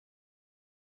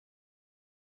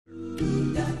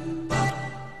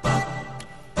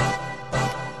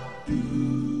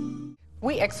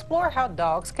we explore how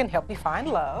dogs can help you find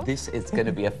love. This is going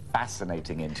to be a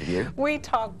fascinating interview. We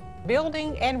talk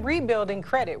building and rebuilding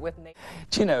credit with Nate.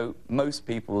 Do you know, most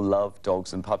people love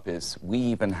dogs and puppies. We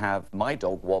even have my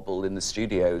dog Wobble in the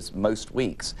studios most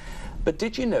weeks. But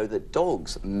did you know that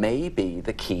dogs may be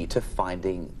the key to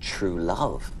finding true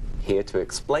love? Here to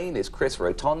explain is Chris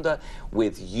Rotonda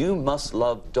with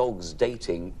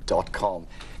YouMustLoveDogsDating.com.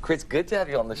 Chris, good to have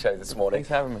you on the show this morning. Thanks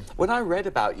for having me. When I read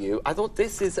about you, I thought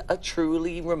this is a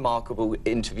truly remarkable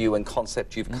interview and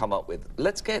concept you've come up with.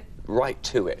 Let's get right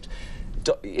to it.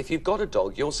 If you've got a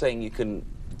dog, you're saying you can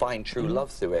find true love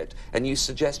through it, and you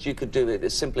suggest you could do it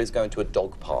as simply as going to a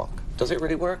dog park. Does it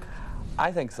really work?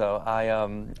 I think so.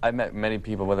 I met many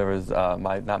people, whether it was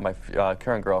not my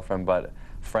current girlfriend, but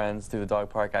friends through the dog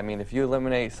park. I mean, if you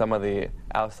eliminate some of the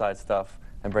outside stuff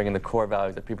and bring in the core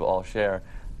values that people all share,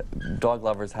 dog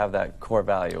lovers have that core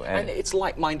value. And it's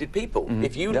like-minded people.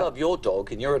 If you love your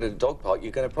dog and you're at a dog park,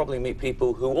 you're going to probably meet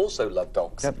people who also love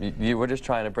dogs. Yep, we're just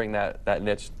trying to bring that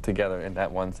niche together in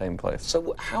that one same place.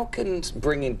 So how can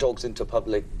bringing dogs into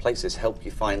public places help you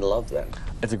find love then?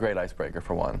 It's a great icebreaker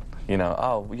for one. You know,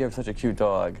 oh, you have such a cute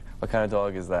dog. What kind of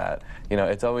dog is that? You know,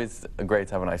 it's always great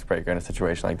to have an icebreaker in a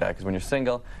situation like that, because when you're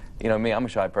single, you know, me, I'm a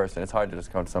shy person. It's hard to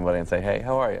just come to somebody and say, hey,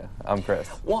 how are you? I'm Chris.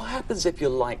 What happens if you're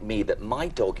like me, that my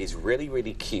dog is really,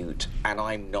 really cute and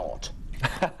I'm not?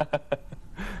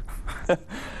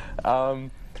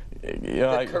 You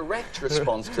know, the correct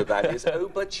response to that is, oh,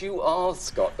 but you are,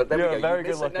 Scott. But there we go. Very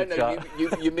good looking, no,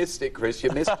 you missed it, Chris. You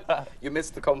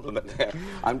missed the compliment there.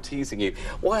 I'm teasing you.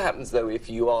 What happens, though, if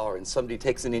you are and somebody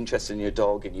takes an interest in your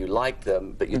dog and you like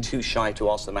them, but you're too shy to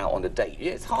ask them out on a date?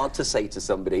 It's hard to say to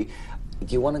somebody,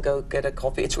 do you want to go get a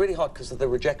coffee? It's really hard because of the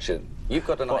rejection. You've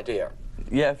got an idea.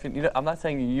 Yeah, you know, I'm not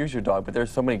saying you use your dog, but there's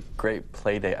so many great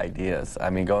play day ideas. I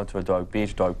mean, going to a dog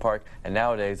beach, dog park, and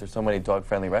nowadays there's so many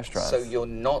dog-friendly restaurants. So you're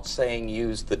not saying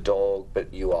use the dog,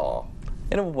 but you are?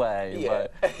 In a way,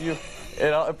 but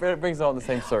it brings it all in the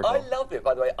same circle. I love it,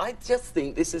 by the way. I just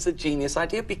think this is a genius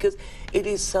idea because it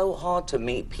is so hard to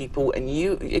meet people, and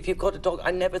if you've got a dog,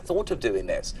 I never thought of doing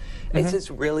this. It's just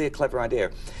really a clever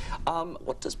idea.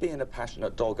 What does being a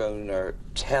passionate dog owner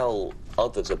tell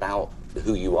others about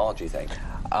who you are, do you think?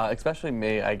 Especially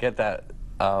me, I get that.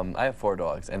 I have 4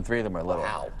 dogs, and 3 of them are little.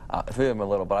 Wow. 3 of them are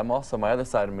little, but I'm also, my other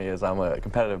side of me is I'm a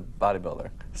competitive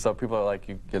bodybuilder. So people are like,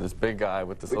 you're this big guy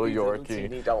with this little Yorkie.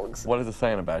 Teeny dogs. What is it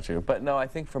saying about you? But no, I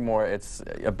think for more, it's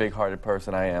a big-hearted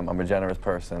person I am. I'm a generous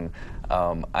person.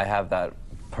 I have that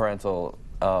parental,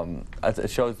 it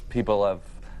shows people of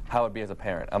how it'd be as a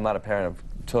parent. I'm not a parent of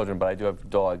children, but I do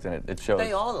have dogs, and it shows.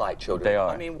 They are like children. They are.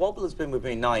 I mean, Wobble has been with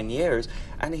me 9 years,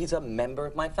 and he's a member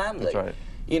of my family. That's right.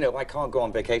 You know, I can't go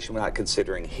on vacation without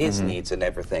considering his needs and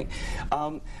everything.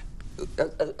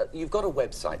 You've got a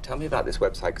website. Tell me about this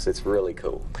website, because it's really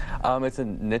cool. It's a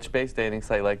niche-based dating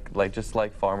site, just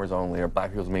like Farmers Only or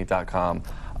BlackPeoplesMeet.com.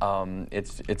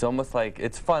 It's almost like,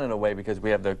 it's fun in a way because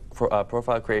we have the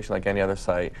profile creation like any other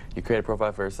site. You create a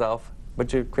profile for yourself,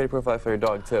 but you create a profile for your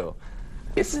dog too.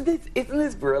 Isn't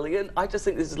this brilliant? I just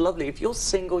think this is lovely. If you're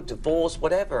single, divorced,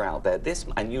 whatever out there,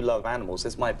 and you love animals,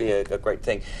 this might be a great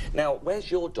thing. Now,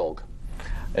 where's your dog?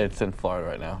 It's in Florida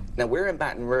right now. Now, we're in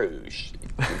Baton Rouge.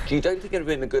 You don't think it would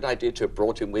have been a good idea to have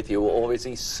brought him with you, or is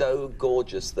he so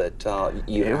gorgeous that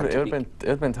you have to be... It would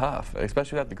have been tough,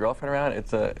 especially without the girlfriend around.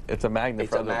 It's a magnet.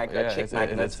 It's a magnet, chick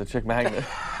magnet. It's a chick magnet.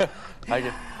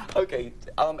 Okay,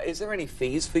 is there any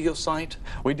fees for your site?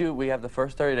 We do. We have the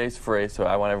first 30 days free, so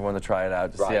I want everyone to try it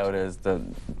out, to see how it is, to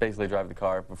basically drive the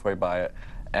car before you buy it.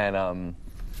 And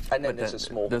then there's a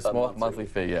small monthly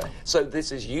fee, yeah. So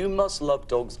this is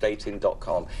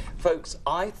YouMustLoveDogsDating.com. Folks,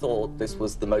 I thought this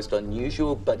was the most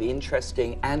unusual but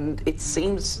interesting, and it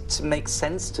seems to make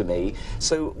sense to me.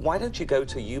 So why don't you go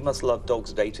to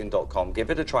YouMustLoveDogsDating.com, give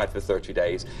it a try for 30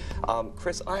 days.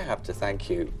 Chris, I have to thank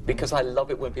you, because I love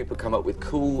it when people come up with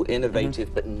cool,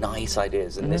 innovative, but nice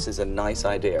ideas, and this is a nice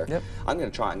idea. Yep. I'm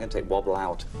going to try. I'm going to take Wobble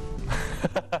out.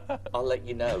 I'll let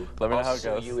you know. Let me know how it goes.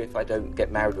 I'll sue you if I don't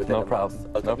get married within a month.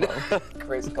 Okay. No problem.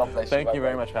 Chris, God bless you. Thank you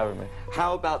very much for having me.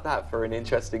 How about that for an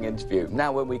interesting interview?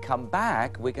 Now, when we come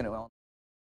back, we're going to...